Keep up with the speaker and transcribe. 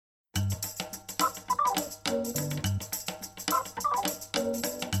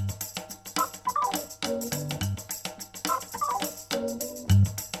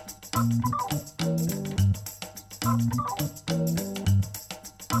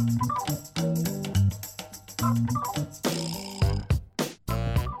Hello,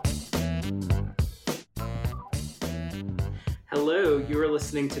 you are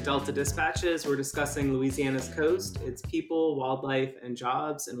listening to Delta Dispatches. We're discussing Louisiana's coast, its people, wildlife, and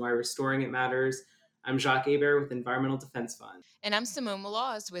jobs, and why restoring it matters. I'm Jacques Hebert with Environmental Defense Fund. And I'm Simone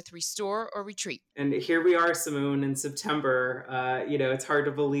Maloz with Restore or Retreat. And here we are, Simone, in September. It's hard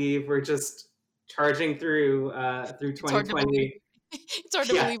to believe we're just charging through 2020. It's hard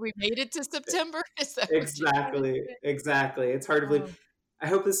to believe we made it to September. Exactly. It's hard to believe. I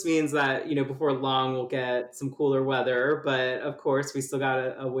hope this means that, before long we'll get some cooler weather, but of course we still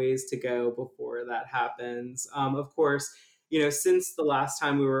got a ways to go before that happens. Of course, since the last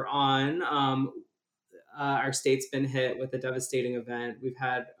time we were on, our state's been hit with a devastating event. We've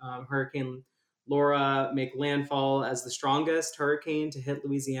had Hurricane Laura make landfall as the strongest hurricane to hit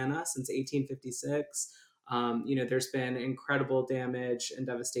Louisiana since 1856. There's been incredible damage and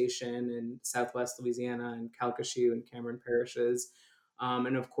devastation in Southwest Louisiana and Calcasieu and Cameron parishes.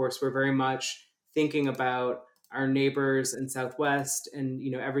 And of course, we're very much thinking about our neighbors in Southwest and,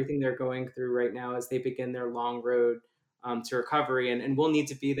 everything they're going through right now as they begin their long road to recovery. And we'll need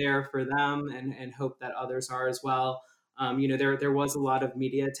to be there for them and hope that others are as well. There was a lot of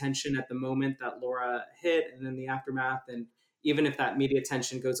media attention at the moment that Laura hit and in the aftermath. And even if that media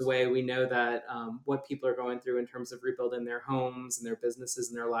attention goes away, we know that what people are going through in terms of rebuilding their homes and their businesses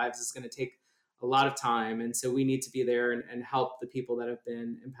and their lives is going to take a lot of time. And so we need to be there and help the people that have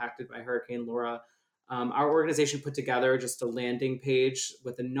been impacted by Hurricane Laura. Our organization put together just a landing page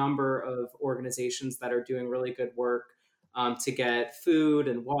with a number of organizations that are doing really good work to get food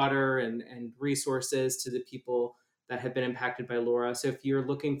and water and resources to the people that have been impacted by Laura. So if you're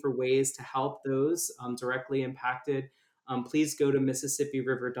looking for ways to help those directly impacted, please go to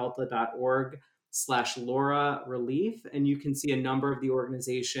MississippiRiverDelta.org/Laura Relief, and you can see a number of the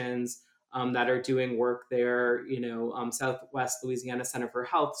organizations that are doing work there. Southwest Louisiana Center for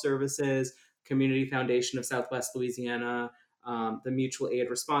Health Services, Community Foundation of Southwest Louisiana, the Mutual Aid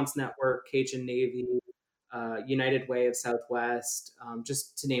Response Network, Cajun Navy, United Way of Southwest,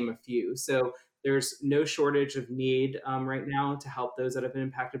 just to name a few. So there's no shortage of need right now to help those that have been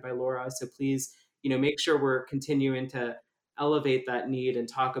impacted by Laura. So please, make sure we're continuing to elevate that need and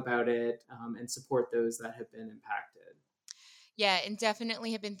talk about it and support those that have been impacted. Yeah, and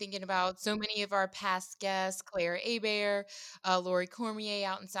definitely have been thinking about so many of our past guests, Claire Hebert, Lori Cormier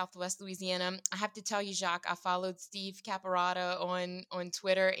out in Southwest Louisiana. I have to tell you, Jacques, I followed Steve Caparata on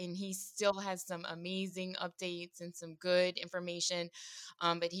Twitter, and he still has some amazing updates and some good information.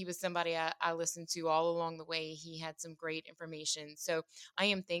 But he was somebody I listened to all along the way. He had some great information. So I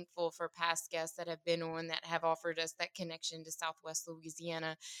am thankful for past guests that have been on that have offered us that connection to Southwest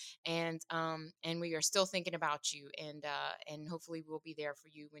Louisiana, and we are still thinking about you, and hopefully we'll be there for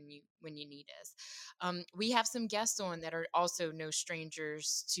you when you need us. We have some guests on that are also no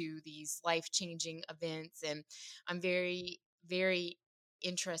strangers to these life-changing events, and I'm very, very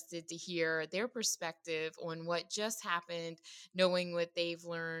interested to hear their perspective on what just happened, knowing what they've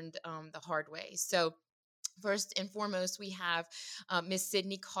learned the hard way. So first and foremost, we have Miss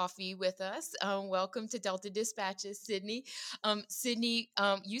Sydney Coffey with us. Welcome to Delta Dispatches, Sydney. Sydney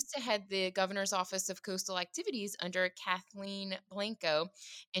used to head the Governor's Office of Coastal Activities under Kathleen Blanco,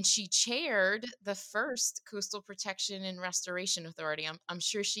 and she chaired the first Coastal Protection and Restoration Authority. I'm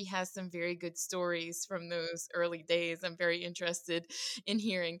sure she has some very good stories from those early days. I'm very interested in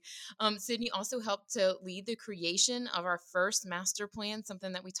hearing. Sydney also helped to lead the creation of our first master plan,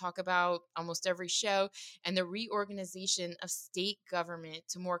 something that we talk about almost every show, and the reorganization of state government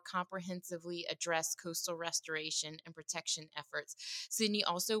to more comprehensively address coastal restoration and protection efforts. Sydney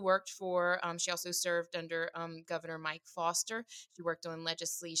also she also served under Governor Mike Foster. She worked on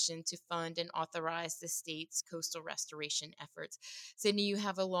legislation to fund and authorize the state's coastal restoration efforts. Sydney, you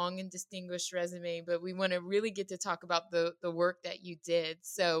have a long and distinguished resume, but we want to really get to talk about the work that you did.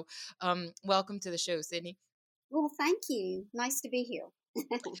 So welcome to the show, Sydney. Well, thank you. Nice to be here.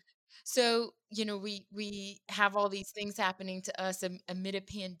 So, we have all these things happening to us amid a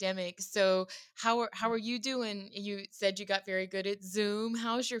pandemic. So how are you doing? You said you got very good at Zoom.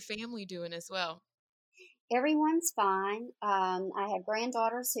 How's your family doing as well? Everyone's fine. I have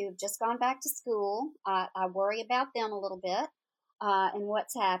granddaughters who have just gone back to school. I worry about them a little bit and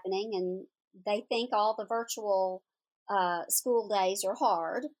what's happening, and they think all the virtual school days are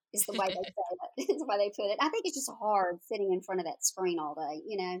hard, is the way they say it. Is the way they put it. I think it's just hard sitting in front of that screen all day,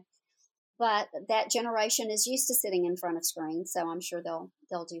 But that generation is used to sitting in front of screens, so I'm sure they'll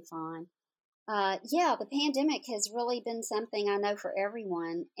do fine. The pandemic has really been something I know for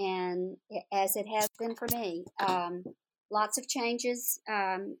everyone, and as it has been for me. lots of changes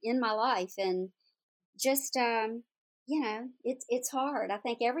in my life, and just it's hard. I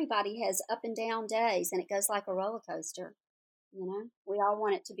think everybody has up and down days, and it goes like a roller coaster. We all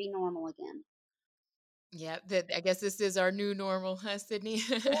want it to be normal again. Yeah, I guess this is our new normal, huh, Sydney?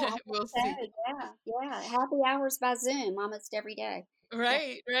 Yeah, I We'll think see. so. Yeah. Happy hours by Zoom almost every day. Yeah,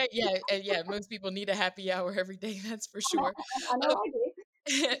 Right, right. Yeah, yeah. Most people need a happy hour every day. That's for sure. I know Um, I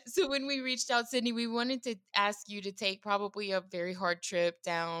do. so when we reached out, Sydney, we wanted to ask you to take probably a very hard trip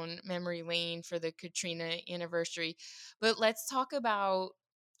down memory lane for the Katrina anniversary. But let's talk about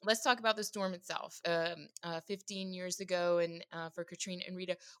the storm itself. 15 years ago, and for Katrina and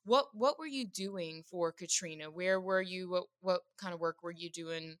Rita, what were you doing for Katrina? Where were you? What kind of work were you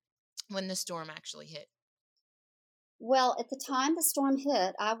doing when the storm actually hit? Well, at the time the storm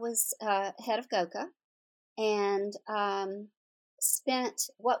hit, I was head of GOCA, and spent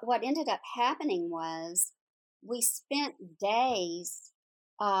what ended up happening was we spent days.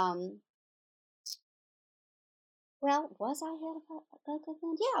 Um, well, was I head of GOCA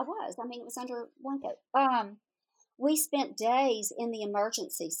then? Yeah, I was. I mean, it was under one coat. We spent days in the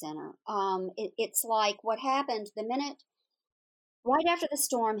emergency center. It's like what happened the minute right after the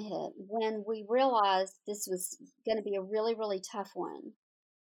storm hit, when we realized this was going to be a really, really tough one.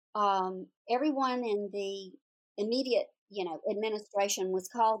 Everyone in the immediate, administration was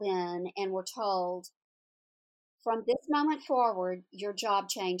called in and were told, from this moment forward, your job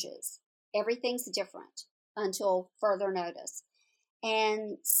changes. Everything's different until further notice.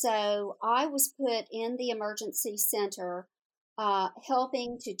 And so I was put in the emergency center,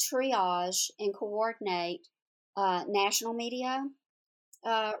 helping to triage and coordinate national media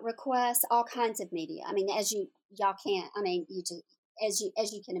requests, all kinds of media. I mean, as y'all can't. I mean, you just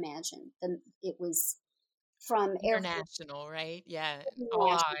as you can imagine, it was from International, right? Yeah, all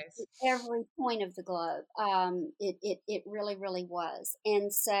national, eyes. every point of the globe. It really, really was.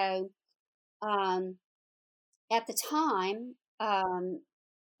 And so um, at the time,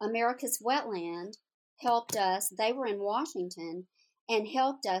 America's Wetland helped us. They were in Washington and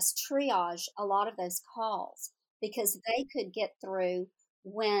helped us triage a lot of those calls because they could get through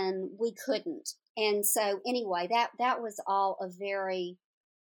when we couldn't. And so anyway, that was all a very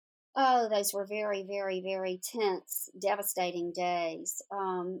those were very, very, very tense, devastating days.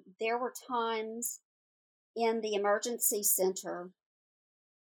 There were times in the emergency center,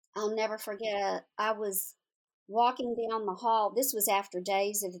 I'll never forget, I was walking down the hall. This was after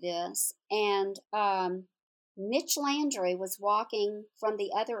days of this, and Mitch Landry was walking from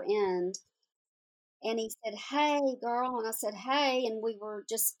the other end, and he said, "Hey, girl," and I said, "Hey," and we were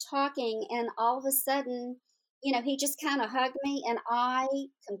just talking, and all of a sudden, he just kind of hugged me, and I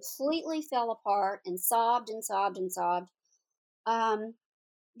completely fell apart and sobbed and sobbed and sobbed, um,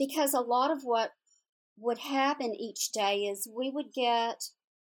 because a lot of what would happen each day is we would get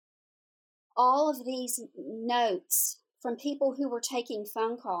all of these notes from people who were taking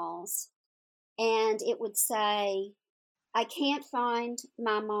phone calls, and it would say, "I can't find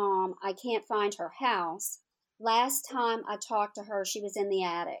my mom. I can't find her house. Last time I talked to her, she was in the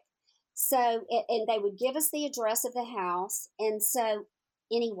attic." So, and they would give us the address of the house. And so,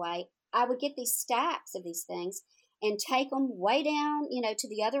 anyway, I would get these stacks of these things and take them way down, to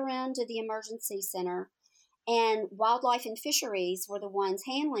the other end of the emergency center. And wildlife and fisheries were the ones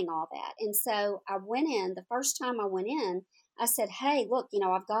handling all that. And so I went in, the first time I went in, I said, "Hey, look,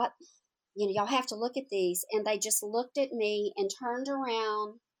 I've got, y'all have to look at these." And they just looked at me and turned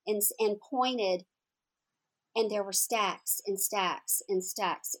around and pointed, and there were stacks and stacks and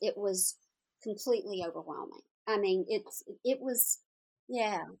stacks. It was completely overwhelming. I mean, it was,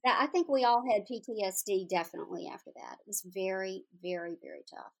 yeah. I think we all had PTSD definitely after that. It was very, very, very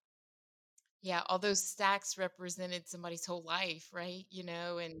tough. Yeah, all those stacks represented somebody's whole life, right?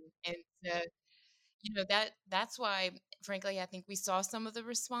 And uh, that's why, frankly, I think we saw some of the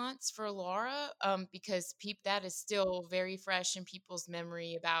response for Laura, because that is still very fresh in people's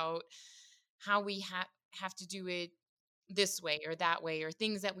memory about how we have to do it this way or that way, or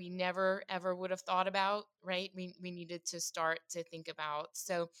things that we never ever would have thought about, right? We needed to start to think about.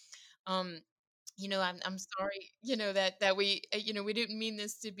 So, um, I'm sorry, that we, we didn't mean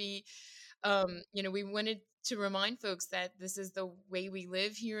this to be, we wanted to remind folks that this is the way we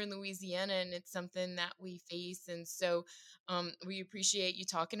live here in Louisiana, and it's something that we face. And so, we appreciate you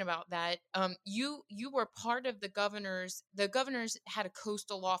talking about that. You were part of the governors had a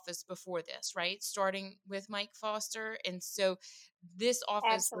coastal office before this, right? Starting with Mike Foster. And so this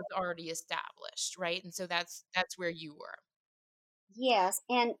office was Absolutely. already established, right? And so that's where you were. Yes.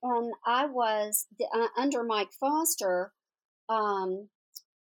 And I was under Mike Foster. Um,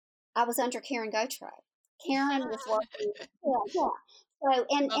 I was under Karen Gautreaux. Karen was working. Yeah, yeah. So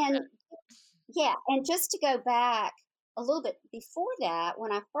and Okay. yeah, and just to go back a little bit before that,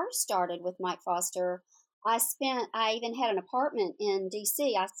 when I first started with Mike Foster, I even had an apartment in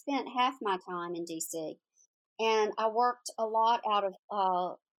DC. I spent half my time in DC, and I worked a lot out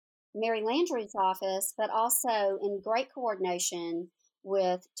of Mary Landry's office, but also in great coordination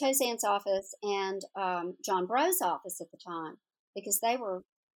with Tozan's office and John Bro's office at the time, because they were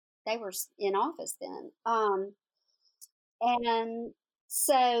in office then. And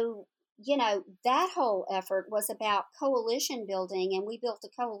so, that whole effort was about coalition building, and we built a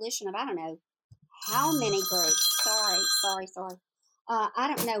coalition of, I don't know how many groups. Sorry.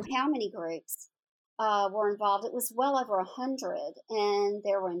 I don't know how many groups were involved. It was well over 100, and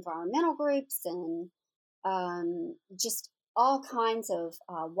there were environmental groups and just all kinds of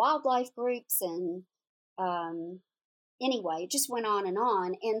wildlife groups, and um, anyway, it just went on and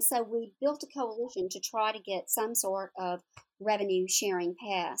on. And so we built a coalition to try to get some sort of revenue sharing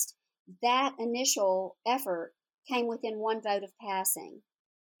passed. That initial effort came within one vote of passing,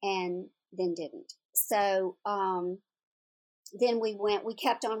 and then didn't. So then we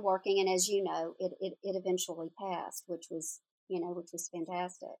kept on working, and as you know, it eventually passed, which was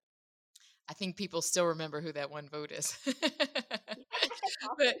fantastic. I think people still remember who that one vote is. but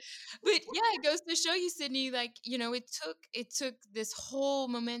Awesome. but yeah, it goes to show you, Sydney, like, it took this whole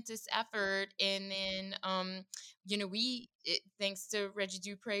momentous effort, and then thanks to Reggie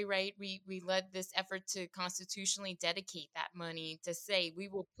Dupre, right? We led this effort to constitutionally dedicate that money, to say we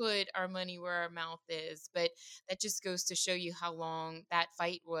will put our money where our mouth is. But that just goes to show you how long that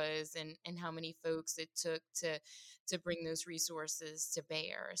fight was, and how many folks it took to bring those resources to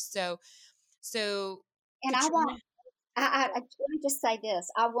bear. So, And I Katrina. want let me just say this: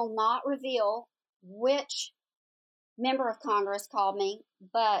 I will not reveal which member of Congress called me,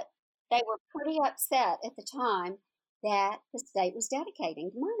 but they were pretty upset at the time that the state was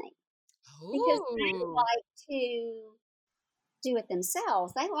dedicating the money, because they Oh, like to do it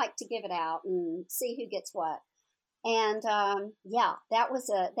themselves. They like to give it out and see who gets what. And yeah, that was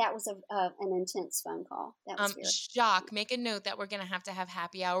an intense phone call. That was very Jacques, make a note that we're gonna have to have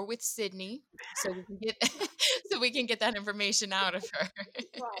happy hour with Sydney, so we can get so we can get that information out of her.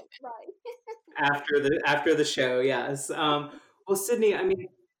 right, right. After the show, yes. Well, Sydney, I mean,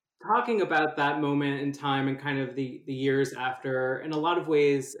 talking about that moment in time and kind of the years after, in a lot of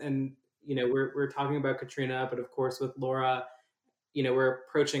ways, and we're talking about Katrina, but of course with Laura, we're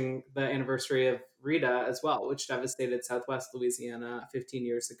approaching the anniversary of Rita as well, which devastated Southwest Louisiana 15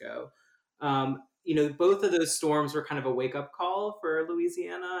 years ago. Both of those storms were kind of a wake up call for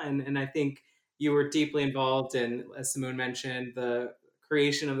Louisiana. And I think you were deeply involved in, as Simone mentioned, the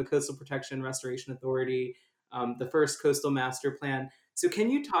creation of the Coastal Protection and Restoration Authority, the first coastal master plan. So, can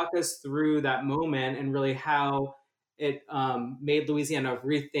you talk us through that moment and really how it made Louisiana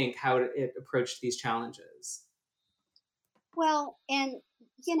rethink how it approached these challenges? Well, and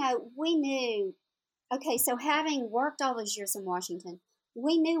we knew. Okay, so having worked all those years in Washington,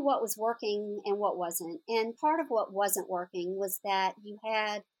 we knew what was working and what wasn't. And part of what wasn't working was that you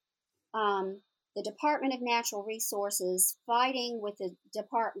had the Department of Natural Resources fighting with the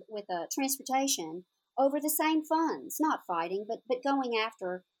transportation over the same funds. Not fighting, but going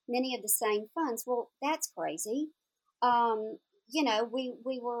after many of the same funds. Well, that's crazy. Um,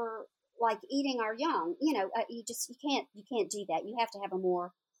 we were like eating our young. You can't do that. You have to have a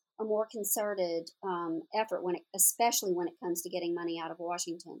more concerted effort, especially when it comes to getting money out of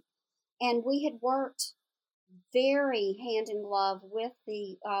Washington. And we had worked very hand in glove with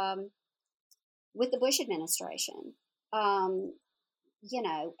the Bush administration, um,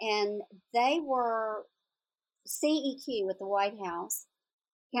 and they were CEQ at the White House,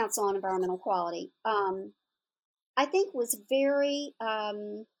 Council on Environmental Quality. I think was very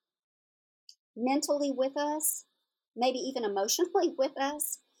mentally with us, maybe even emotionally with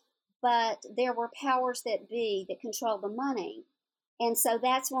us, but there were powers that be that controlled the money. And so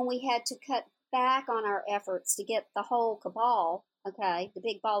that's when we had to cut back on our efforts to get the whole cabal, okay, the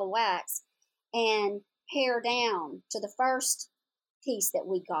big ball of wax, and pare down to the first piece that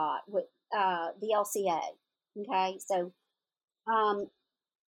we got with the LCA. Okay, so um,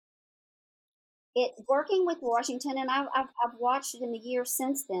 it working with Washington, and I've watched it in the years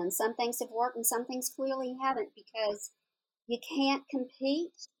since then. Some things have worked, and some things clearly haven't, because you can't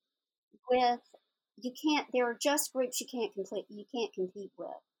compete with you can't. There are just groups you can't compete with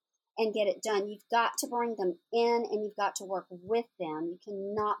and get it done. You've got to bring them in, and you've got to work with them. You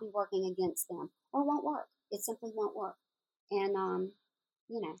cannot be working against them, or it won't work. It simply won't work. And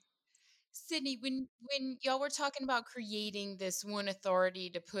you know, Sydney, when y'all were talking about creating this one authority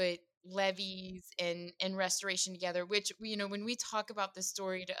to put levees and restoration together, which when we talk about this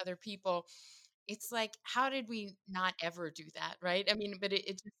story to other people, it's like, how did we not ever do that, right? I mean, but it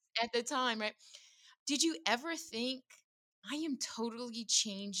just at the time, right? Did you ever think, I am totally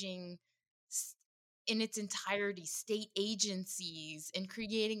changing s- in its entirety state agencies and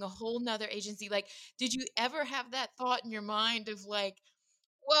creating a whole nother agency? Like, did you ever have that thought in your mind of like,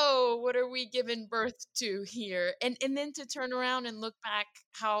 whoa, what are we giving birth to here? And then to turn around and look back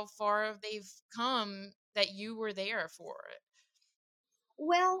how far they've come, that you were there for it.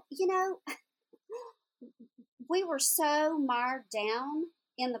 Well, we were so mired down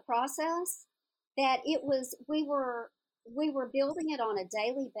in the process that we were building it on a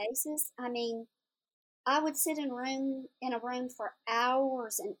daily basis. I mean, I would sit in a room for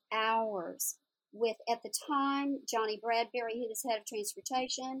hours and hours with, at the time, Johnny Bradbury, who was head of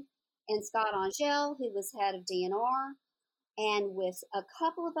transportation, and Scott Angel, who was head of DNR, and with a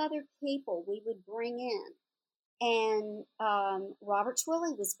couple of other people we would bring in. And Robert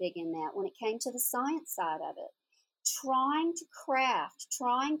Twilley was big in that when it came to the science side of it, trying to craft,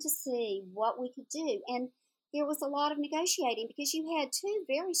 trying to see what we could do. And there was a lot of negotiating because you had two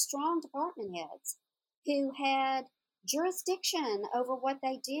very strong department heads who had jurisdiction over what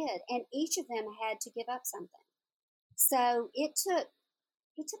they did, and each of them had to give up something. So it took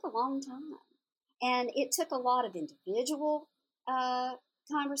a long time, and it took a lot of individual uh,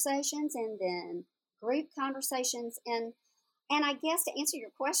 conversations and then group conversations. And I guess to answer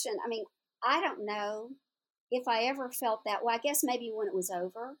your question, I mean, I don't know if I ever felt that way. I guess maybe when it was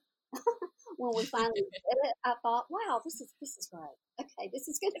over, when we finally did it, I thought, wow, this is great. Okay, this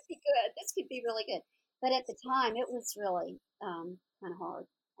is going to be good. This could be really good. But at the time, it was really kind of hard,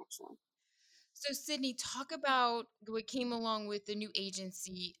 actually. So, Sydney, talk about what came along with the new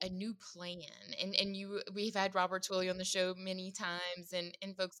agency, a new plan. And we've had Robert Twilley on the show many times, and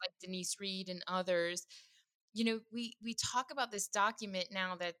folks like Denise Reed and others. We talk about this document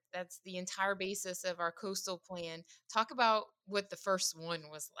now that's the entire basis of our coastal plan. Talk about what the first one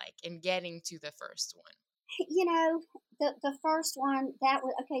was like and getting to the first one. You know, the first one that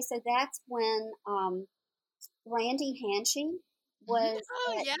was okay. So that's when Randy Hanchey was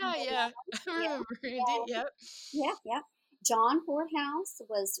Oh at yeah, UNO. yeah. I Yeah, remember Randy. Yep. yeah, yeah. John Porthouse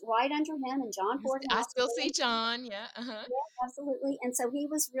was right under him, and John I Porthouse still see really, John. Yeah. Uh-huh. yeah, absolutely. And so he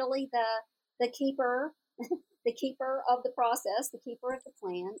was really the keeper, the keeper of the process, the keeper of the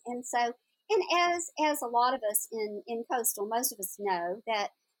plan. And so, and as a lot of us in coastal, most of us know that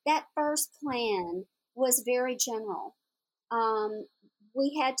that first plan was very general. Um,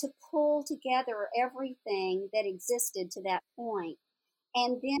 we had to pull together everything that existed to that point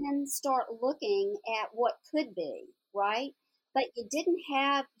and then start looking at what could be, right? But you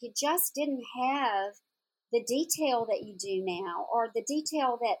just didn't have the detail that you do now, or the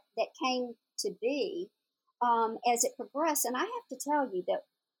detail that came to be as it progressed. And I have to tell you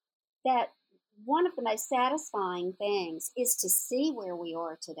that one of the most satisfying things is to see where we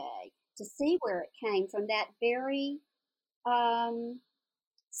are today, to see where it came from, that very um,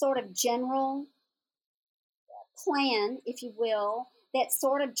 sort of general plan, if you will, that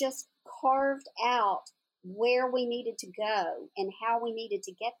sort of just carved out where we needed to go and how we needed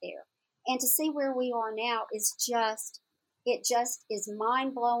to get there. And to see where we are now is it just is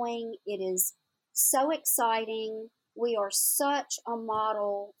mind blowing. It is so exciting. We are such a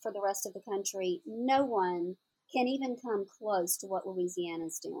model for the rest of the country. No one can even come close to what Louisiana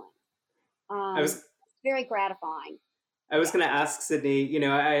is doing. I was Very gratifying. I was Yeah. going to ask Sydney,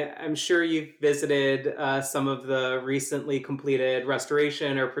 I'm sure you've visited some of the recently completed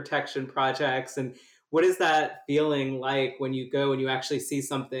restoration or protection projects. And what is that feeling like when you go and you actually see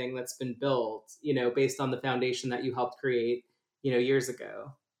something that's been built, based on the foundation that you helped create, years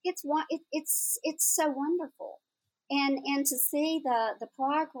ago? It's so wonderful, and to see the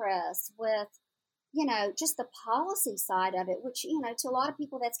progress with just the policy side of it, which to a lot of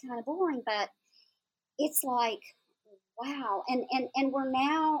people that's kind of boring, but it's like wow. And we're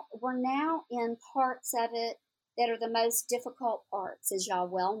now in parts of it that are the most difficult parts, as y'all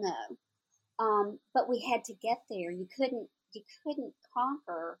well know. But we had to get there. You couldn't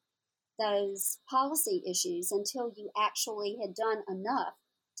conquer those policy issues until you actually had done enough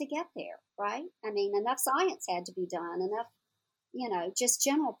to get there, right? I mean, enough science had to be done, enough, just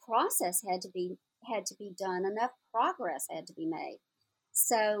general process had to be done, enough progress had to be made.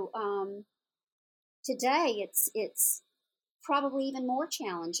 So today, it's probably even more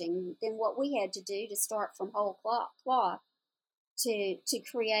challenging than what we had to do to start from whole cloth to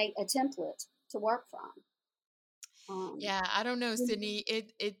create a template to work from. Um, Yeah, I don't know, Sydney.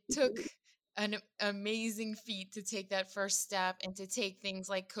 It took an amazing feat to take that first step and to take things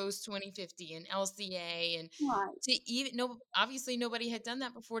like Coast 2050 and LCA and Right. to even no obviously nobody had done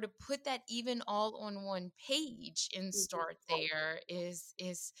that before, to put that even all on one page and Mhm. start there is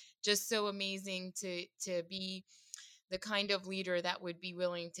just so amazing to be the kind of leader that would be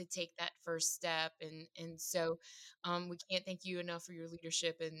willing to take that first step. And so we can't thank you enough for your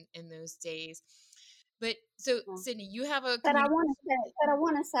leadership in those days. But so Yeah. Sydney, you have a But I communication.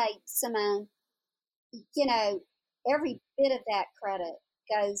 want to say, Simone, you know, every bit of that credit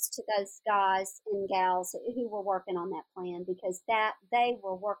goes to those guys and gals who were working on that plan, because that they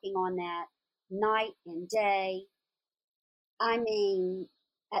were working on that night and day. I mean,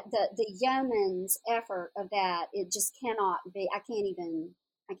 the yeoman's effort of that, it just cannot be. I can't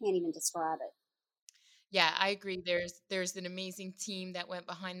even describe it. Yeah, I agree. There's an amazing team that went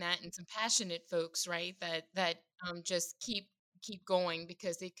behind that, and some passionate folks, right? That just keep going,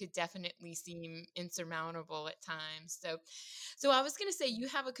 because it could definitely seem insurmountable at times. So I was going to say, you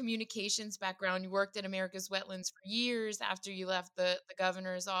have a communications background. You worked at America's Wetlands for years after you left the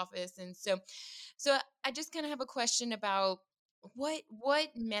governor's office, and so I just kind of have a question about what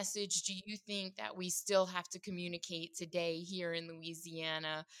message do you think that we still have to communicate today here in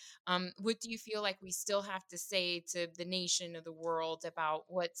Louisiana? What do you feel like we still have to say to the nation or the world about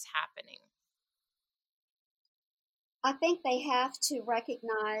what's happening? I think they have to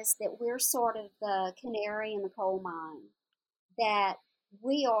recognize that we're sort of the canary in the coal mine, that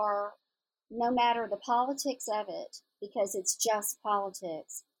we are, no matter the politics of it, because it's just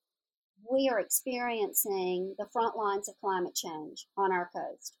politics, we are experiencing the front lines of climate change on our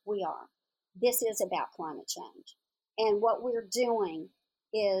coast. We are. This is about climate change. And what we're doing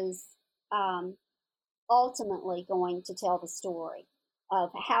is um, ultimately going to tell the story of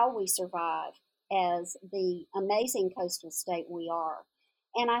how we survive as the amazing coastal state we are.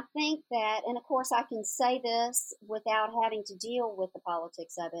 And I think that, and of course, I can say this without having to deal with the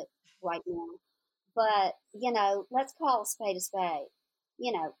politics of it right now. But let's call a spade a spade.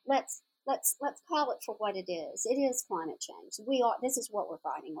 Let's call it for what it is. It is climate change. We are. This is what we're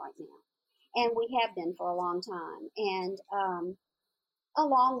fighting right now, and we have been for a long time. And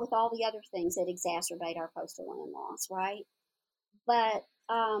along with all the other things that exacerbate our coastal land loss, right? But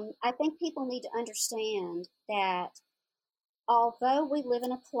I think people need to understand that although we live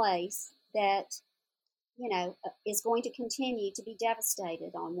in a place that is going to continue to be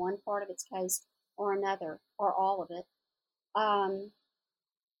devastated on one part of its coast or another, or all of it, um,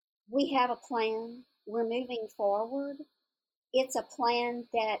 we have a plan. We're moving forward. It's a plan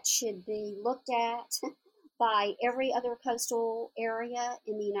that should be looked at by every other coastal area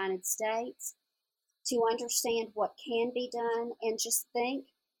in the United States to understand what can be done. And just think,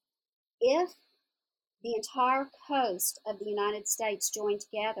 if the entire coast of the United States joined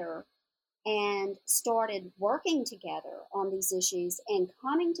together and started working together on these issues and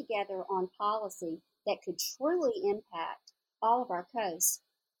coming together on policy that could truly impact all of our coasts,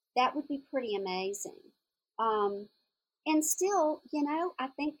 that would be pretty amazing. Um, and still, I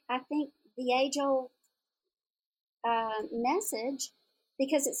think the age-old message,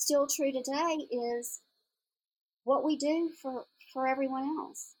 because it's still true today, is what we do for everyone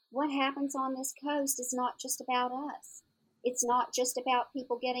else. What happens on this coast is not just about us. It's not just about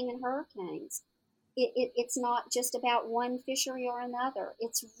people getting in hurricanes. It's not just about one fishery or another.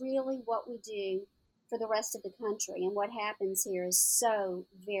 It's really what we do for the rest of the country. And what happens here is so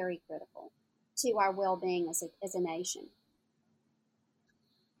very critical to our well being as a nation.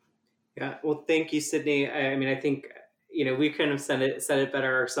 Yeah, well, thank you, Sydney. I mean, I think we kind of said it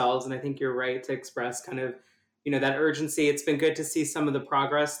better ourselves, and I think you're right to express kind of that urgency. It's been good to see some of the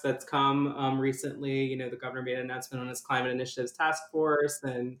progress that's come recently. The governor made an announcement on his climate initiatives task force,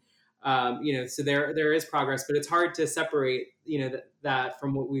 and so there is progress, but it's hard to separate that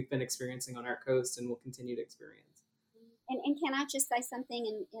from what we've been experiencing on our coast and will continue to experience. And can I just say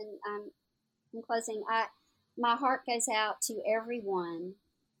something in closing? My heart goes out to everyone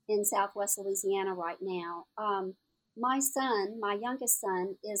in Southwest Louisiana right now. My son, my youngest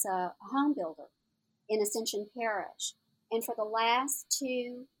son, is a home builder in Ascension Parish, and for the last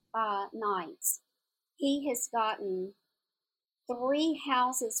two nights, he has gotten 3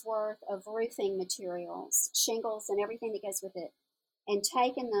 houses worth of roofing materials, shingles, and everything that goes with it, and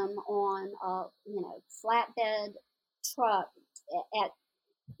taken them on a flatbed truck at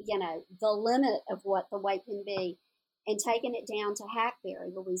the limit of what the weight can be, and taken it down to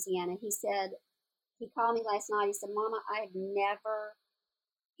Hackberry, Louisiana. He called me last night. He said, "Mama, I have never."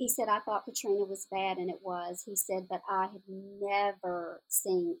 He said, "I thought Katrina was bad, and it was." He said, "But I have never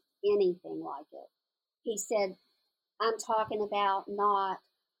seen anything like it." He said, "I'm talking about not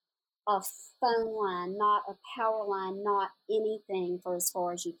a phone line, not a power line, not anything for as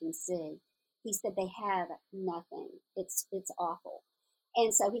far as you can see. He said they have nothing. It's awful.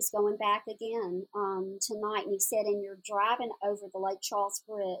 And so he's going back again tonight. And he said, and you're driving over the Lake Charles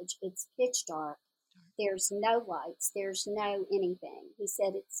Bridge. It's pitch dark. There's no lights. There's no anything. He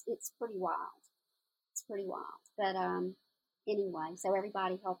said it's pretty wild. It's pretty wild. But anyway, so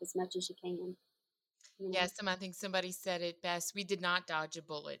everybody help as much as you can. You know? Yes, I think somebody said it best. We did not dodge a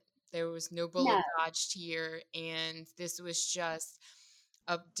bullet. There was no bullet No, dodged here, and this was just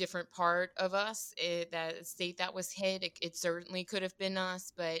a different part of us. That state that was hit, it certainly could have been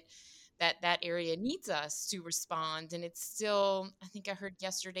us, but that area needs us to respond. And it's still, I think I heard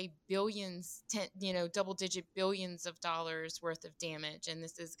yesterday, billions, double-digit billions of dollars worth of damage, and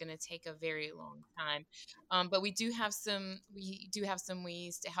this is going to take a very long time. But we do have some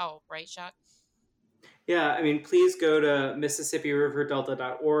ways to help, right, Jacques? Yeah, I mean, please go to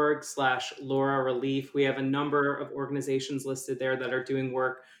MississippiRiverDelta.org/Laura Relief. We have a number of organizations listed there that are doing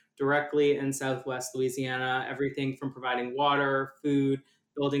work directly in Southwest Louisiana, everything from providing water, food,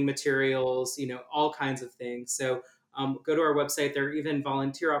 building materials, all kinds of things. So go to our website. There are even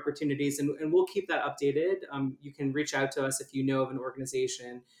volunteer opportunities, and we'll keep that updated. You can reach out to us if you know of an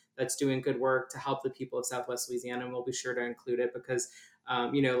organization that's doing good work to help the people of Southwest Louisiana, and we'll be sure to include it because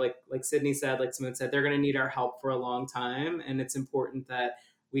like Sydney said, like Simone said, they're going to need our help for a long time, and it's important that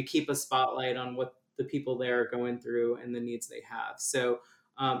we keep a spotlight on what the people there are going through and the needs they have. So,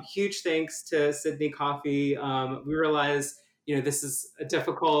 huge thanks to Sydney Coffey. We realize, this is a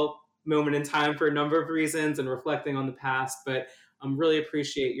difficult moment in time for a number of reasons and reflecting on the past, but really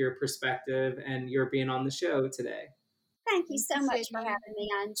appreciate your perspective and your being on the show today. thank you Thank so you, much for Sydney. having me.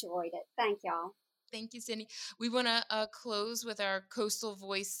 I enjoyed it. Thank y'all. Thank you, Cindy. We want to close with our coastal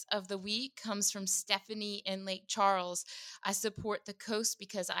voice of the week. Comes from Stephanie in Lake Charles. I support the coast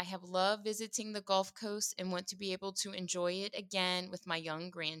because I have loved visiting the Gulf Coast and want to be able to enjoy it again with my young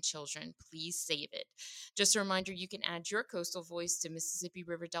grandchildren. Please save it. Just a reminder, you can add your coastal voice to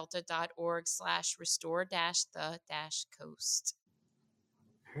MississippiRiverDelta.org/restore-the-coast.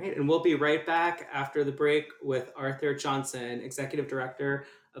 All right, and we'll be right back after the break with Arthur Johnson, Executive Director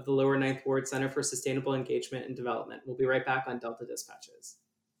of the Lower Ninth Ward Center for Sustainable Engagement and Development. We'll be right back on Delta Dispatches.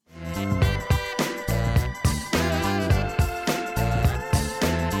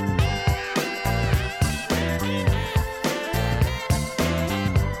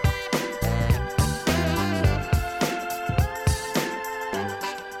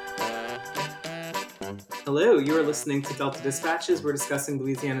 Hello, you are listening to Delta Dispatches. We're discussing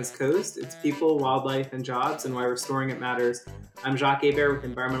Louisiana's coast, its people, wildlife, and jobs, and why restoring it matters. I'm Jacques Hebert with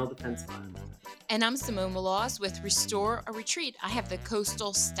Environmental Defense Fund. And I'm Simone Maloz with Restore or Retreat. I have the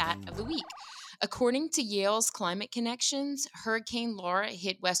coastal stat of the week. According to Yale's Climate Connections, Hurricane Laura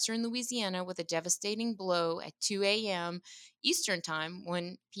hit western Louisiana with a devastating blow at 2 a.m. Eastern Time,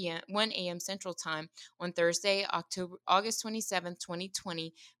 1 a.m. Central Time on Thursday, August 27,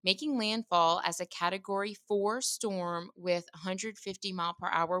 2020, making landfall as a Category 4 storm with 150 mile per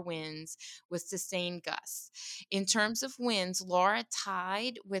hour winds with sustained gusts. In terms of winds, Laura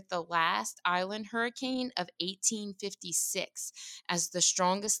tied with the last island hurricane of 1856 as the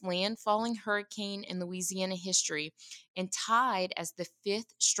strongest landfalling hurricane in Louisiana history and tied as the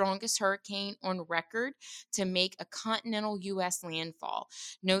fifth strongest hurricane on record to make a continental U.S. landfall.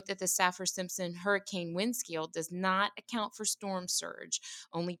 Note that the Saffir-Simpson hurricane wind scale does not account for storm surge,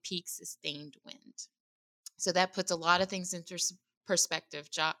 only peak sustained wind. So that puts a lot of things into perspective,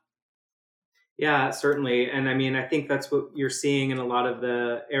 Jock. Yeah, certainly. And I mean, I think that's what you're seeing in a lot of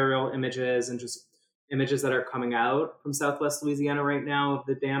the aerial images and just images that are coming out from Southwest Louisiana right now of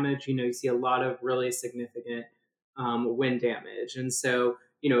the damage. You see a lot of really significant wind damage. And so,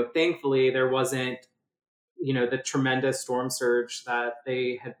 thankfully there wasn't, the tremendous storm surge that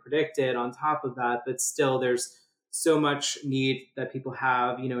they had predicted on top of that, but still there's so much need that people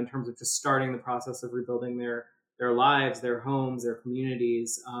have, in terms of just starting the process of rebuilding their lives, their homes, their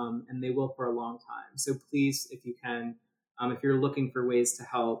communities, and they will for a long time. So please, if you can, if you're looking for ways to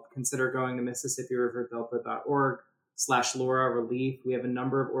help, consider going to MississippiRiverDelta.org/Laura Relief. We have a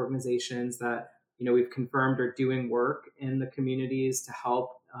number of organizations that we've confirmed are doing work in the communities to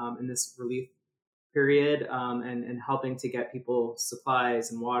help in this relief period, and helping to get people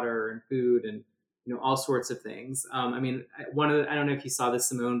supplies and water and food and all sorts of things. I mean, I don't know if you saw this,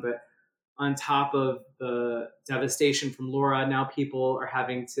 Simone, but on top of the devastation from Laura, now people are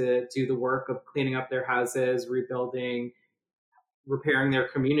having to do the work of cleaning up their houses, rebuilding, repairing their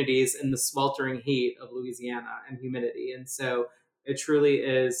communities in the sweltering heat of Louisiana and humidity. And so it truly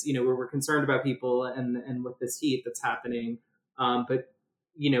is, we're concerned about people and with this heat that's happening. But,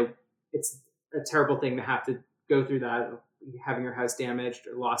 it's a terrible thing to have to go through that, having your house damaged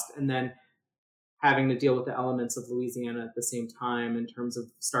or lost, and then having to deal with the elements of Louisiana at the same time in terms of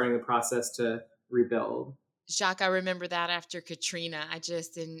starting the process to rebuild. Jacques, I remember that after Katrina.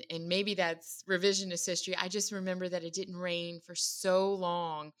 And maybe that's revisionist history. I just remember that it didn't rain for so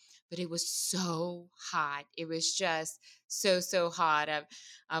long, but it was so hot. It was just so hot.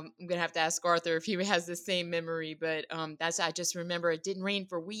 I'm going to have to ask Arthur if he has the same memory, but I just remember it didn't rain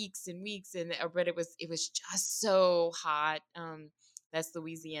for weeks and weeks, but it was just so hot. That's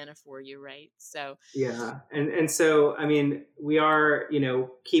Louisiana for you, right? So Yeah, and so I mean, we are,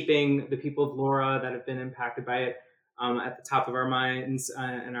 keeping the people of Laura that have been impacted by it at the top of our minds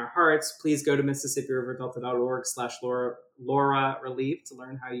and our hearts. Please go to MississippiRiverDelta.org/Laura Relief to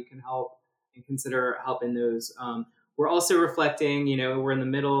learn how you can help and consider helping those. We're also reflecting. We're in the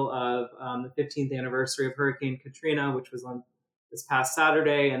middle of the 15th anniversary of Hurricane Katrina, which was on this past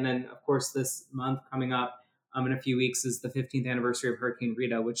Saturday, and then of course this month coming up. In a few weeks is the 15th anniversary of Hurricane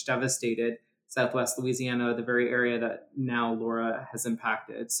Rita, which devastated Southwest Louisiana, the very area that now Laura has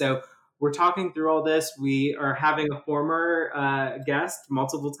impacted. So we're talking through all this. We are having a former guest,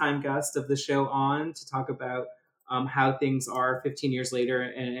 multiple time guest of the show on to talk about how things are 15 years later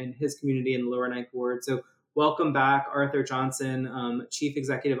in his community in the Lower Ninth Ward. So welcome back, Arthur Johnson, Chief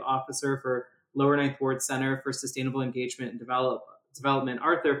Executive Officer for Lower Ninth Ward Center for Sustainable Engagement and Development.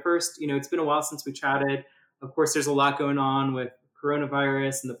 Arthur, first, it's been a while since we chatted. Of course, there's a lot going on with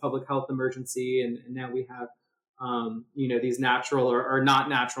coronavirus and the public health emergency, and now we have, these natural or not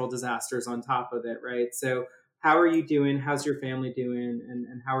natural disasters on top of it, right? So, how are you doing? How's your family doing?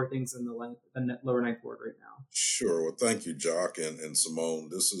 And how are things in the Lower Ninth Ward right now? Sure. Well, thank you, Jock and Simone.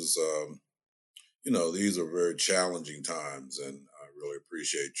 This is, these are very challenging times, and I really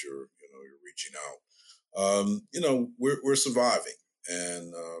appreciate your reaching out. We're surviving,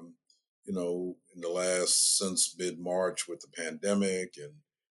 and in the last since mid March with the pandemic, and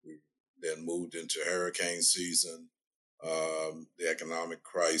we then moved into hurricane season, the economic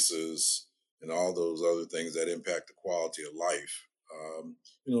crisis, and all those other things that impact the quality of life.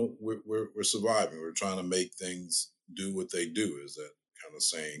 We're surviving. We're trying to make things do what they do, as that kind of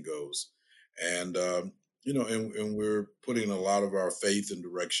saying goes, and and we're putting a lot of our faith and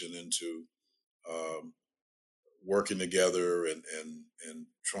direction into um, working together and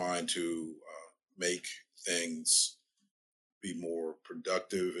trying to make things be more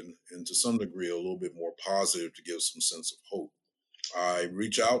productive and to some degree a little bit more positive to give some sense of hope. I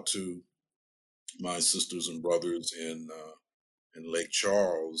reach out to my sisters and brothers in Lake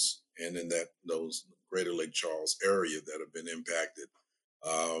Charles and in those greater Lake Charles area that have been impacted.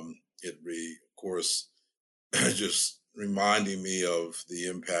 Of course, just reminding me of the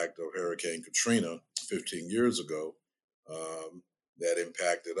impact of Hurricane Katrina 15 years ago, that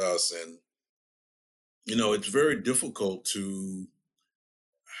impacted us. And, it's very difficult to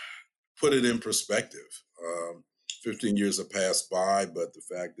put it in perspective. 15 years have passed by, but the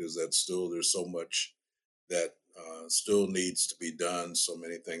fact is that still there's so much that still needs to be done, so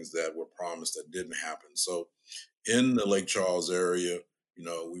many things that were promised that didn't happen. So in the Lake Charles area,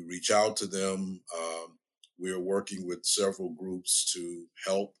 we reach out to them. We are working with several groups to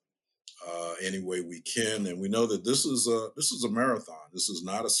help any way we can, and we know that this is a marathon. This is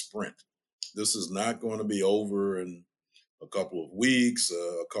not a sprint. This is not going to be over in a couple of weeks,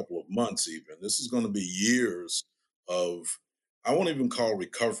 a couple of months, even. This is going to be years of, I won't even call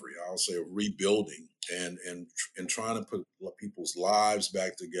recovery. I'll say of rebuilding and trying to put people's lives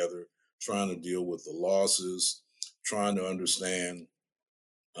back together, trying to deal with the losses, trying to understand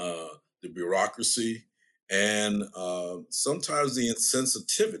the bureaucracy and sometimes the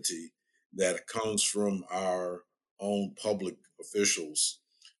insensitivity that comes from our own public officials,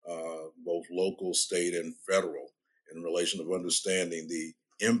 both local, state, and federal, in relation of understanding the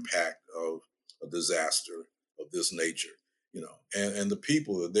impact of a disaster of this nature. And the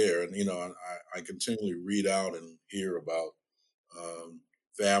people are there, and I continually read out and hear about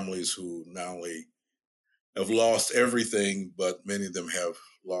families who not only have lost everything, but many of them have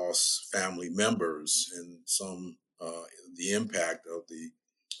lost family members, and some the impact of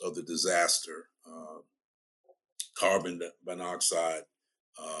the disaster, carbon monoxide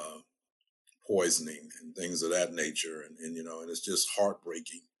uh, poisoning, and things of that nature, and it's just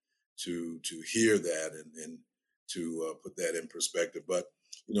heartbreaking to hear that and to put that in perspective. But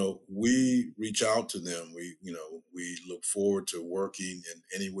we reach out to them. We look forward to working in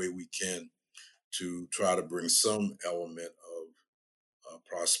any way we can to try to bring some element of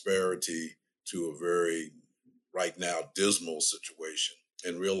prosperity to a very, right now, dismal situation,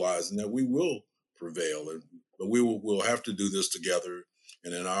 and realizing that we will prevail. But we'll have to do this together.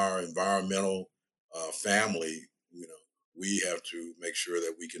 And in our environmental family, we have to make sure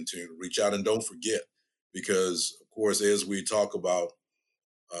that we continue to reach out and don't forget, because of course, as we talk about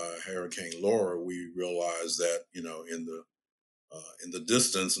Hurricane Laura, we realize that in the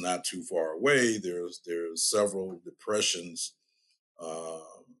distance, not too far away, there's several depressions uh,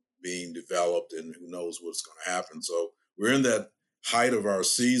 being developed, and who knows what's going to happen. So we're in that height of our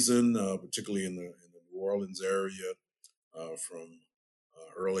season, particularly in the New Orleans area, from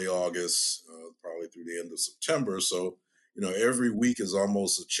early August, probably through the end of September. So every week is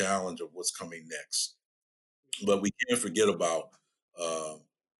almost a challenge of what's coming next. But we can't forget about uh,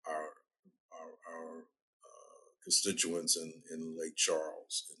 our constituents in Lake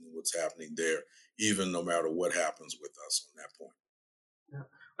Charles and what's happening there, even no matter what happens with us on that point. Yeah.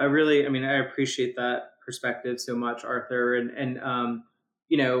 I appreciate that perspective so much, Arthur. And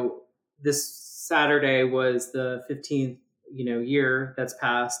this Saturday was the 15th, year that's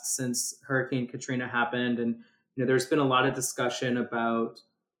passed since Hurricane Katrina happened. And, there's been a lot of discussion about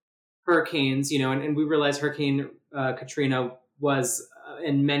hurricanes, and we realize Hurricane Katrina was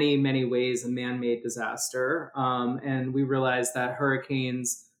in many, many ways a man-made disaster. And we realize that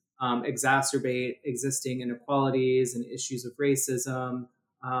hurricanes exacerbate existing inequalities and issues of racism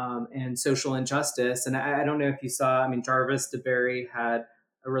and social injustice. And I don't know if you saw, Jarvis DeBerry had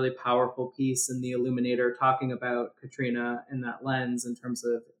a really powerful piece in the Illuminator talking about Katrina in that lens in terms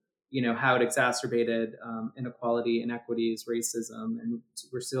of how it exacerbated inequality, inequities, racism, and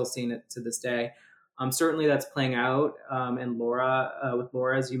we're still seeing it to this day. Certainly, that's playing out in Laura, with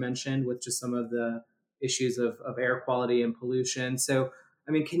Laura, as you mentioned, with just some of the issues of air quality and pollution. So,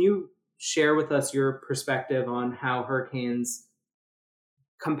 can you share with us your perspective on how hurricanes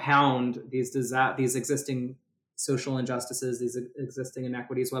compound these existing social injustices, these existing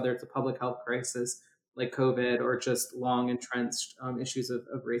inequities, whether it's a public health crisis like COVID or just long entrenched issues of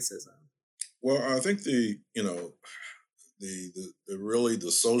racism? Well, I think really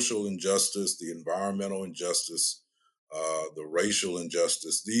the social injustice, the environmental injustice, the racial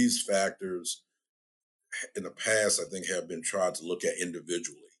injustice, these factors in the past, I think, have been tried to look at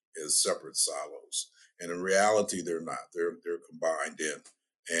individually as separate silos, and in reality, they're not. They're combined in,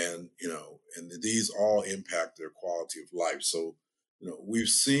 and these all impact their quality of life. So, we've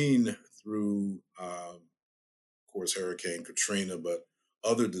seen through, of course, Hurricane Katrina, but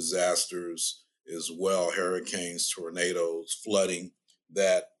other disasters as well, hurricanes, tornadoes, flooding,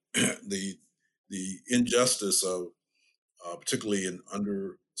 that the injustice of particularly in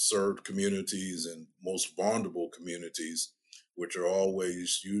underserved communities and most vulnerable communities, which are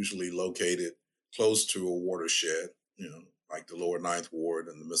always usually located close to a watershed, like the Lower Ninth Ward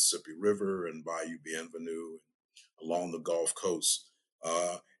and the Mississippi River and Bayou Bienvenue along the Gulf Coast.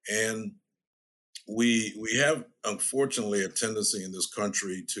 And we have, unfortunately, a tendency in this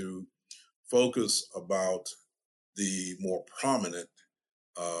country to focus about the more prominent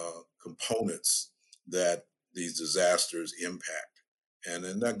components that these disasters impact, and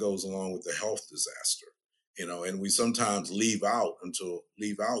then that goes along with the health disaster. And we sometimes leave out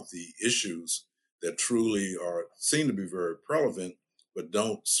the issues that truly seem to be very prevalent, but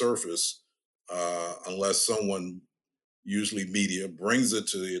don't surface unless someone, usually media, brings it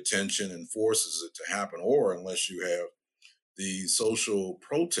to the attention and forces it to happen, or unless you have the social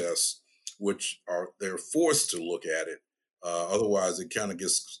protests, which they're forced to look at it. Otherwise, it kind of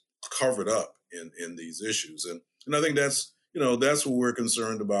gets covered up in these issues, and I think that's what we're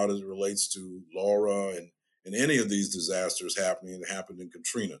concerned about as it relates to Laura and any of these disasters happening. It happened in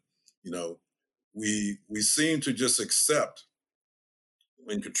Katrina. We seem to just accept,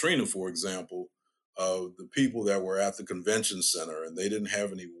 in Katrina, for example, the people that were at the convention center and they didn't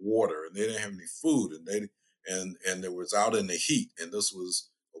have any water and they didn't have any food and it was out in the heat. And this was,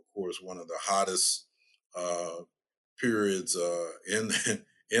 of course, one of the hottest periods in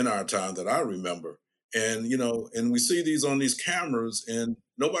in our time that I remember. And we see these on these cameras, and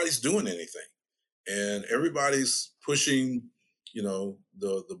nobody's doing anything, and everybody's pushing,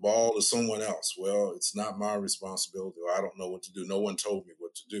 the ball to someone else. Well, it's not my responsibility, or I don't know what to do. No one told me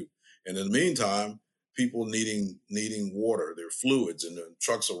what to do. And in the meantime, people needing water, their fluids, and the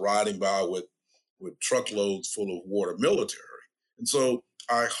trucks are riding by with truckloads full of water, military. And so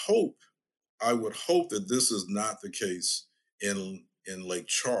I would hope that this is not the case in Lake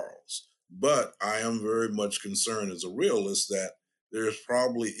Charles. But I am very much concerned as a realist that there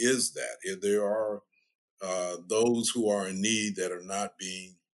probably is that. If there are those who are in need that are not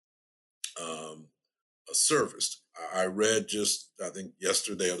being um, serviced. I read just, I think,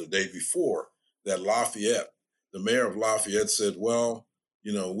 yesterday or the day before that the mayor of Lafayette said, well,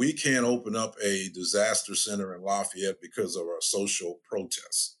 we can't open up a disaster center in Lafayette because of our social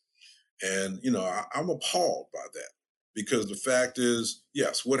protests. And, I'm appalled by that because the fact is,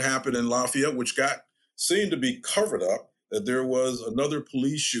 yes, what happened in Lafayette, which seemed to be covered up, that there was another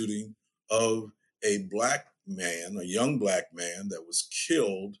police shooting of a black man, a young black man that was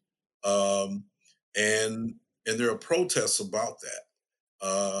killed. Um, and, and there are protests about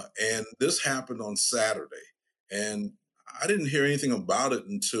that. And this happened on Saturday. And I didn't hear anything about it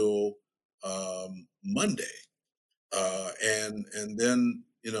until Monday. And then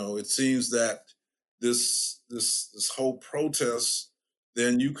it seems that this whole protest,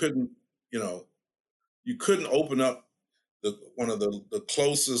 then you couldn't open up one of the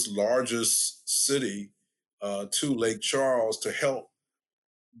closest, largest city to Lake Charles to help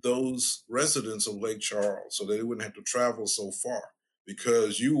those residents of Lake Charles so they wouldn't have to travel so far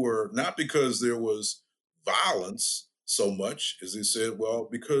because you were not because there was violence so much as he said, well,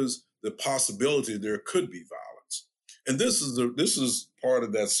 because the possibility there could be violence. And this is part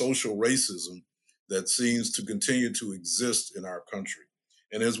of that social racism that seems to continue to exist in our country.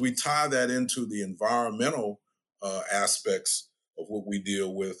 And as we tie that into the environmental aspects of what we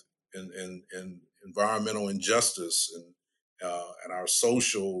deal with in environmental injustice and our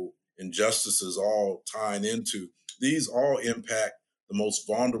social injustices all tying into, these all impact the most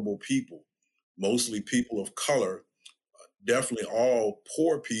vulnerable people, mostly people of color, definitely all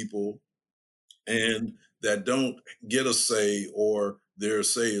poor people, and that don't get a say or their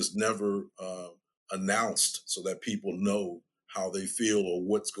say is never announced so that people know how they feel or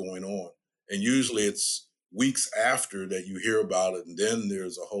what's going on. And usually it's weeks after that you hear about it, and then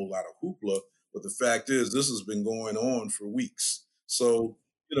there's a whole lot of hoopla. But the fact is, this has been going on for weeks. So,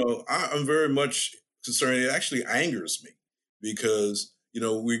 I'm very much concerned. It actually angers me because,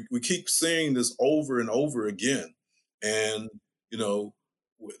 we keep seeing this over and over again. And, whether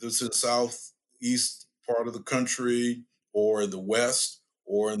it's in southeast part of the country or in the west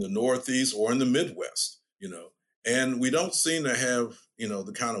or in the northeast or in the Midwest, and we don't seem to have,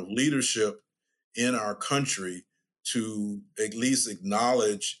 the kind of leadership in our country to at least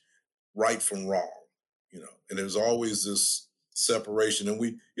acknowledge right from wrong, and there's always this separation. And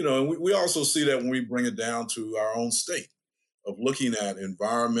we also see that when we bring it down to our own state of looking at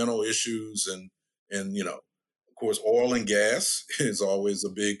environmental issues and, of course, oil and gas is always a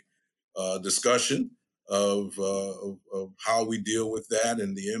big discussion of how we deal with that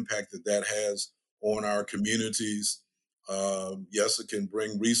and the impact that that has on our communities. Yes, it can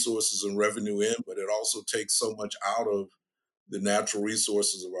bring resources and revenue in, but it also takes so much out of the natural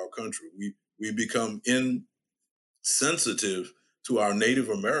resources of our country. We become insensitive to our Native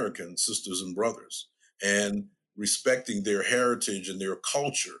American sisters and brothers and respecting their heritage and their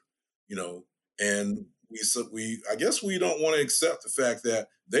culture, and I guess we don't want to accept the fact that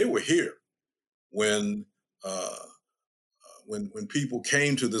they were here when uh, when people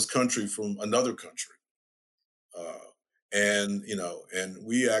came to this country from another country, uh, and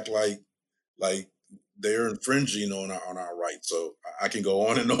we act like they're infringing on our rights. So I can go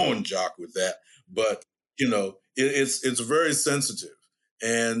on and on, Jock, with that. But it's very sensitive,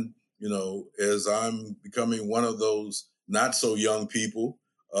 and as I'm becoming one of those not so young people,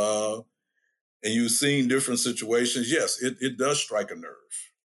 and you've seen different situations, yes, it does strike a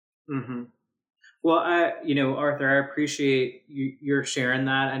nerve. Mm-hmm. Well, Arthur, I appreciate you're sharing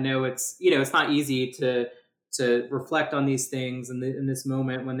that. I know it's not easy to reflect on these things in this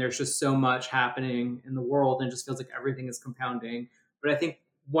moment when there's just so much happening in the world and it just feels like everything is compounding. But I think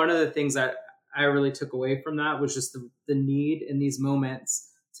one of the things that I really took away from that was just the need in these moments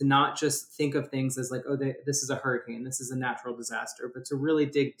to not just think of things as like, this is a hurricane, this is a natural disaster, but to really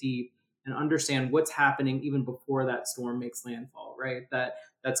dig deep and understand what's happening even before that storm makes landfall, right?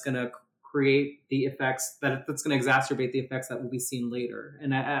 That's going to create the effects that's going to exacerbate the effects that will be seen later.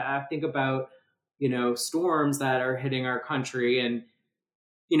 And I think about, storms that are hitting our country and,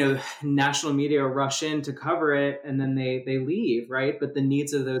 national media rush in to cover it and then they leave, right? But the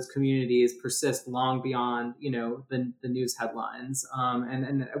needs of those communities persist long beyond, the news headlines.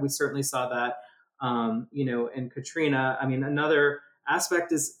 And we certainly saw that, in Katrina. I mean, another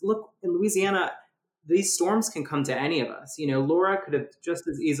aspect is, look, in Louisiana, these storms can come to any of us. Laura could have just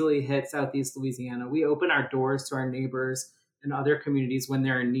as easily hit Southeast Louisiana. We open our doors to our neighbors and other communities when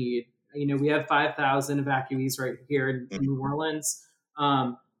they're in need. We have 5,000 evacuees right here in New Orleans.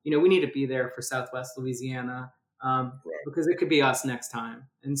 We need to be there for Southwest Louisiana because it could be us next time.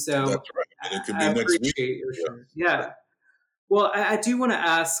 And so that's right. And it could be I next appreciate week. your share. Yeah. Well, I do want to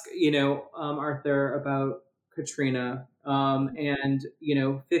ask, Arthur, about Katrina. And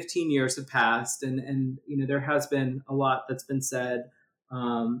 15 years have passed, and there has been a lot that's been said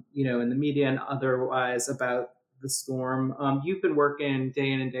in the media and otherwise about the storm. You've been working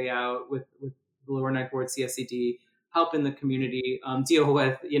day in and day out with the Lower Ninth Ward CSCD, helping the community deal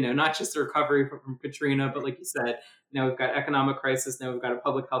with, not just the recovery from Katrina, but like you said, now we've got economic crisis, now we've got a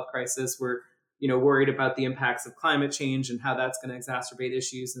public health crisis. We're, worried about the impacts of climate change and how that's going to exacerbate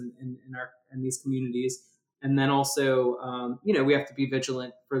issues in these communities. And then also, we have to be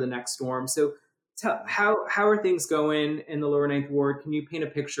vigilant for the next storm. So how are things going in the Lower Ninth Ward? Can you paint a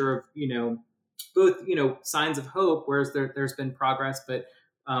picture of both signs of hope, whereas there's been progress, but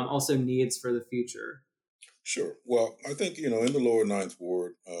also needs for the future? Sure. Well, I think in the Lower Ninth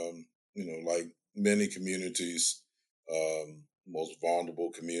Ward, like many communities, most vulnerable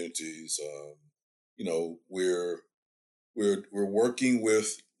communities, we're working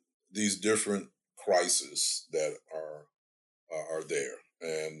with these different crises that are there.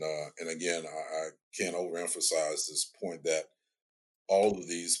 And again, I can't overemphasize this point that all of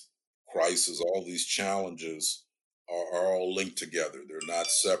these crises, all these challenges are all linked together. They're not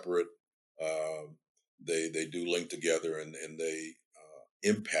separate. Um, they do link together, and they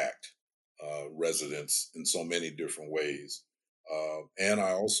impact residents in so many different ways. And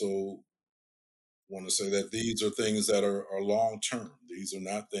I also want to say that these are things that are long term. These are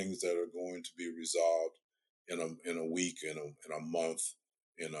not things that are going to be resolved in a week, in a month,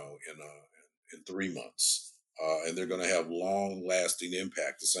 in 3 months, and they're going to have long lasting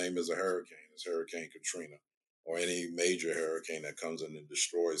impact. The same as as Hurricane Katrina, or any major hurricane that comes in and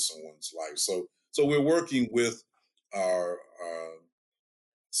destroys someone's life. So we're working with our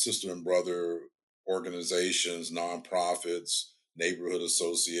sister and brother organizations, nonprofits, neighborhood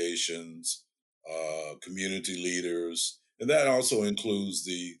associations, community leaders, and that also includes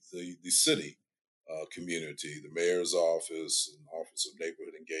the city community, the mayor's office and office of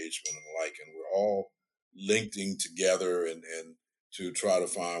neighborhood engagement and the like. And we're all linking together and to try to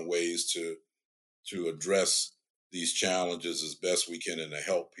find ways to address these challenges as best we can, and to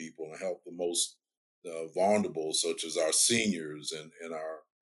help people and help the most vulnerable, such as our seniors and our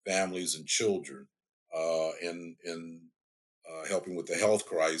families and children, and helping with the health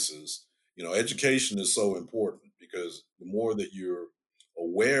crisis. Education is so important, because the more that you're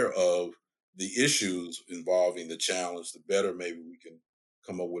aware of the issues involving the challenge, the better maybe we can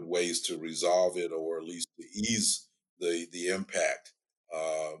come up with ways to resolve it, or at least to ease the impact,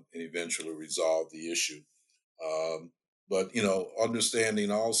 and eventually resolve the issue. But understanding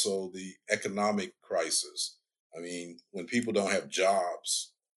also the economic crisis. I mean, when people don't have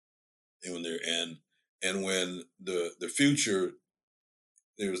jobs, and when and when the future,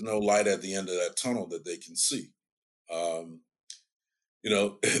 there's no light at the end of that tunnel that they can see. Um,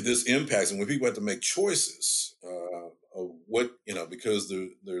 this impacts, and when people have to make choices of what, because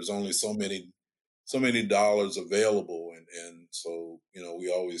there's only so many dollars available, and so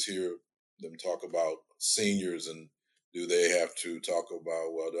we always hear them talk about seniors, and do they have to talk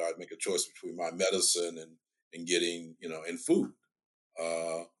about, well, do I make a choice between my medicine and getting, and food,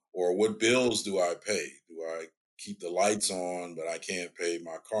 uh, or what bills do I pay? Do I keep the lights on but I can't pay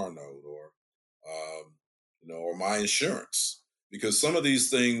my car note, or or my insurance? Because some of these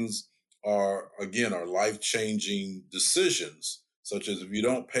things are life changing decisions, such as if you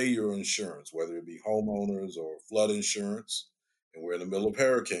don't pay your insurance, whether it be homeowners or flood insurance, and we're in the middle of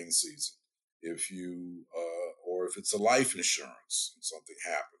hurricane season. If you or if it's a life insurance and something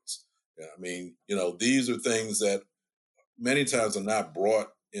happens, yeah, I mean, these are things that many times are not brought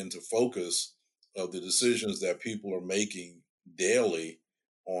into focus of the decisions that people are making daily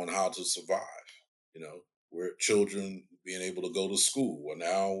on how to survive. Where children being able to go to school. Well,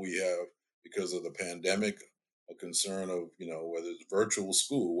 now we have, because of the pandemic, a concern of, whether it's virtual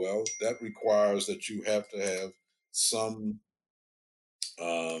school. Well, that requires that you have to have some,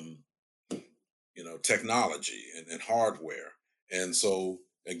 um, technology and hardware. And so,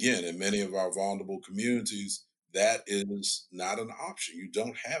 again, in many of our vulnerable communities, that is not an option. You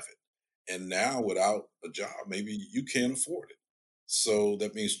don't have it. And now, without a job, maybe you can't afford it. So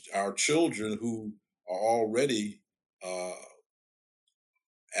that means our children, who are already uh,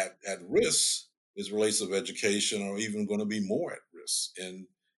 at risk as relates of education, are even going to be more at risk. And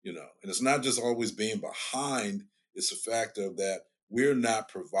it's not just always being behind, it's the fact of that we're not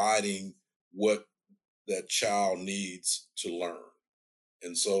providing what that child needs to learn.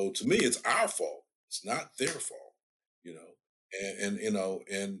 And so, to me, it's our fault. It's not their fault, you know. And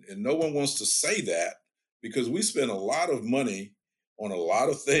no one wants to say that, because we spend a lot of money on a lot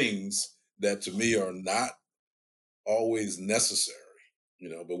of things that, to me, are not always necessary,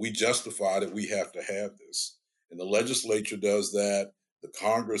 but we justify that we have to have this. And the legislature does that, the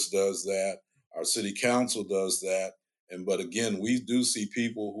Congress does that, our city council does that, But again, we do see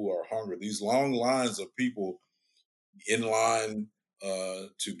people who are hungry. These long lines of people in line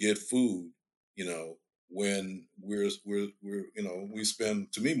to get food, you know, when we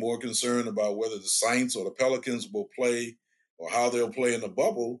spend, to me, more concerned about whether the Saints or the Pelicans will play or how they'll play in the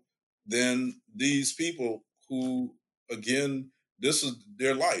bubble than these people who, again, this is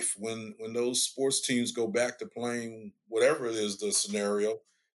their life. When those sports teams go back to playing whatever it is the scenario,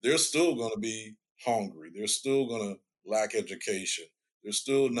 they're still going to be hungry. They're still going to lack education. They're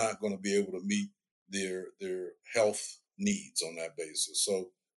still not going to be able to meet their health needs on that basis.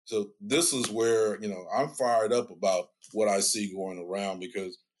 So this is where I'm fired up about what I see going around,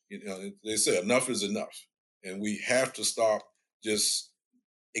 because they say enough is enough, and we have to stop just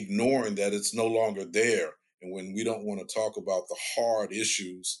ignoring that it's no longer there. And when we don't want to talk about the hard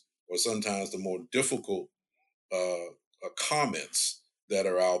issues or sometimes the more difficult comments that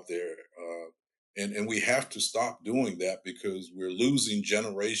are out there, and we have to stop doing that because we're losing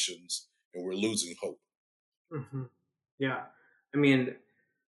generations and we're losing hope. Mm-hmm. Yeah. I mean,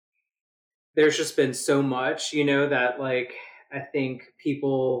 there's just been so much, that like, I think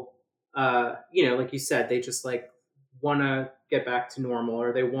people, like you said, they just like want to get back to normal,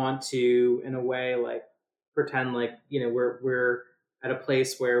 or they want to, in a way, like pretend like, we're at a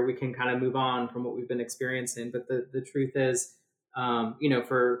place where we can kind of move on from what we've been experiencing. But the truth is,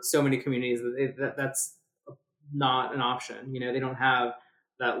 for so many communities, that's not an option. They don't have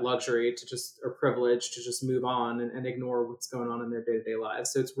that luxury to just, or privilege to just move on and ignore what's going on in their day-to-day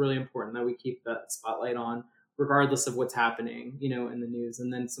lives. So it's really important that we keep that spotlight on, regardless of what's happening, in the news,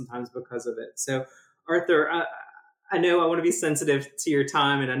 and then sometimes because of it. So Arthur, I know I want to be sensitive to your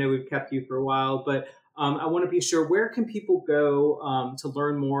time, and I know we've kept you for a while, but I want to be sure, where can people go to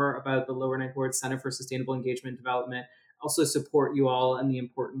learn more about the Lower Ninth Ward Center for Sustainable Engagement and Development, also support you all and the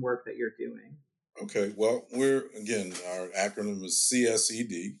important work that you're doing? Okay, well, our acronym is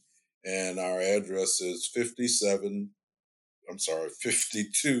CSED, and our address is 5227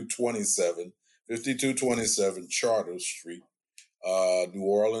 Charter Street, New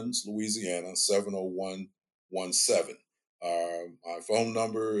Orleans, Louisiana, 70117. My phone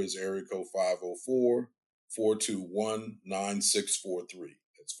number is area code 504-421-9643.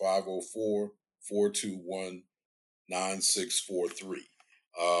 That's 504-421-9643.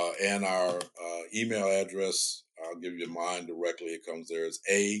 And our email address, I'll give you mine directly. It comes there. It's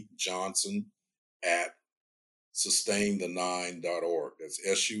ajohnson@sustainthe9.org. That's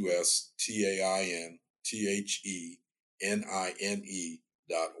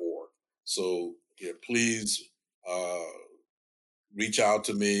SUSTAINTHENINE.org. So please reach out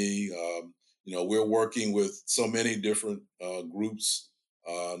to me. We're working with so many different groups,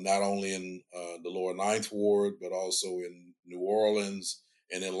 not only in the Lower Ninth Ward, but also in New Orleans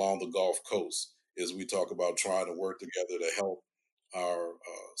and along the Gulf Coast, as we talk about trying to work together to help our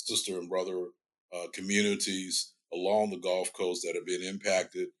sister and brother communities along the Gulf Coast that have been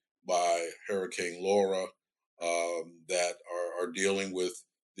impacted by Hurricane Laura, that are dealing with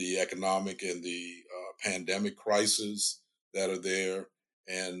the economic and the pandemic crisis that are there.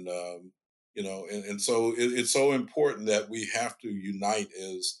 And so it's so important that we have to unite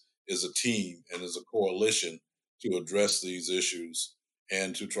as a team and as a coalition to address these issues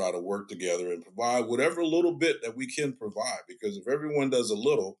and to try to work together and provide whatever little bit that we can provide. Because if everyone does a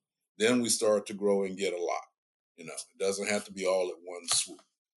little, then we start to grow and get a lot. It doesn't have to be all at one swoop.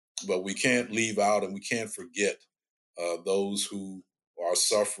 But we can't leave out and we can't forget those who are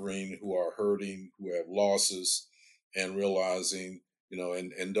suffering, who are hurting, who have losses, and realizing,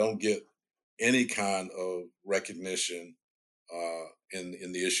 and don't get any kind of recognition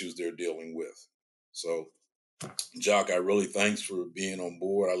in the issues they're dealing with. So, Jock, I really thanks for being on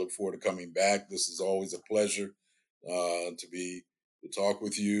board. I look forward to coming back. This is always a pleasure to talk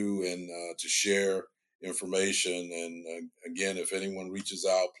with you and to share information. And again, if anyone reaches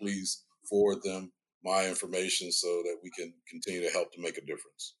out, please forward them my information so that we can continue to help to make a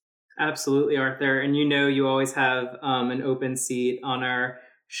difference. Absolutely, Arthur. And you always have an open seat on our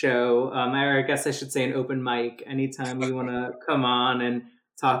show. I guess I should say an open mic anytime you want to come on and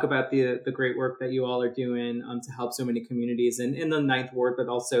talk about the great work that you all are doing to help so many communities in the Ninth Ward, but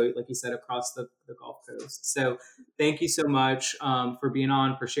also, like you said, across the Gulf Coast. So thank you so much for being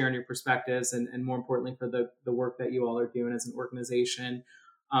on, for sharing your perspectives, and more importantly, for the work that you all are doing as an organization.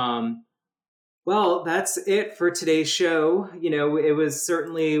 Well, that's it for today's show. It was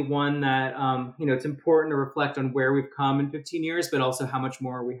certainly one that, it's important to reflect on where we've come in 15 years, but also how much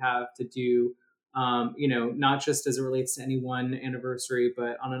more we have to do, not just as it relates to any one anniversary,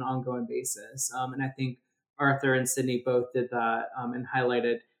 but on an ongoing basis. And I think Arthur and Sydney both did that and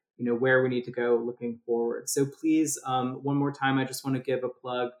highlighted, where we need to go looking forward. So please, one more time, I just want to give a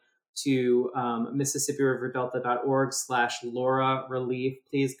plug to MississippiRiverDelta.org/Laura Relief.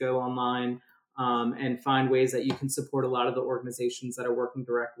 Please go online and find ways that you can support a lot of the organizations that are working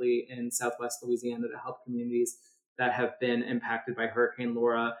directly in Southwest Louisiana to help communities that have been impacted by Hurricane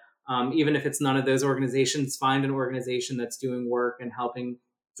Laura. Even if it's none of those organizations, find an organization that's doing work and helping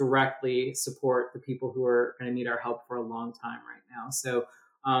directly support the people who are going to need our help for a long time right now. So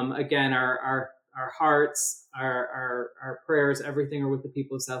again, our hearts, our prayers, everything are with the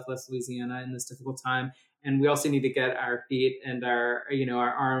people of Southwest Louisiana in this difficult time. And we also need to get our feet and our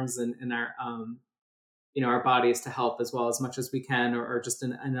arms and our our bodies to help as well as much as we can, or just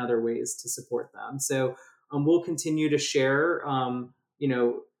in other ways to support them. So we'll continue to share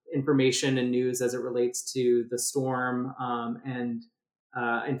information and news as it relates to the storm and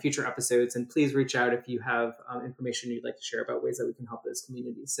in future episodes. And please reach out if you have information you'd like to share about ways that we can help those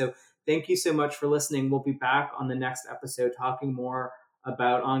communities. So thank you so much for listening. We'll be back on the next episode talking more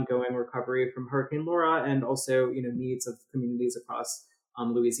about ongoing recovery from Hurricane Laura and also needs of communities across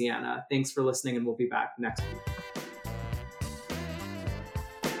Louisiana. Thanks for listening, and we'll be back next week.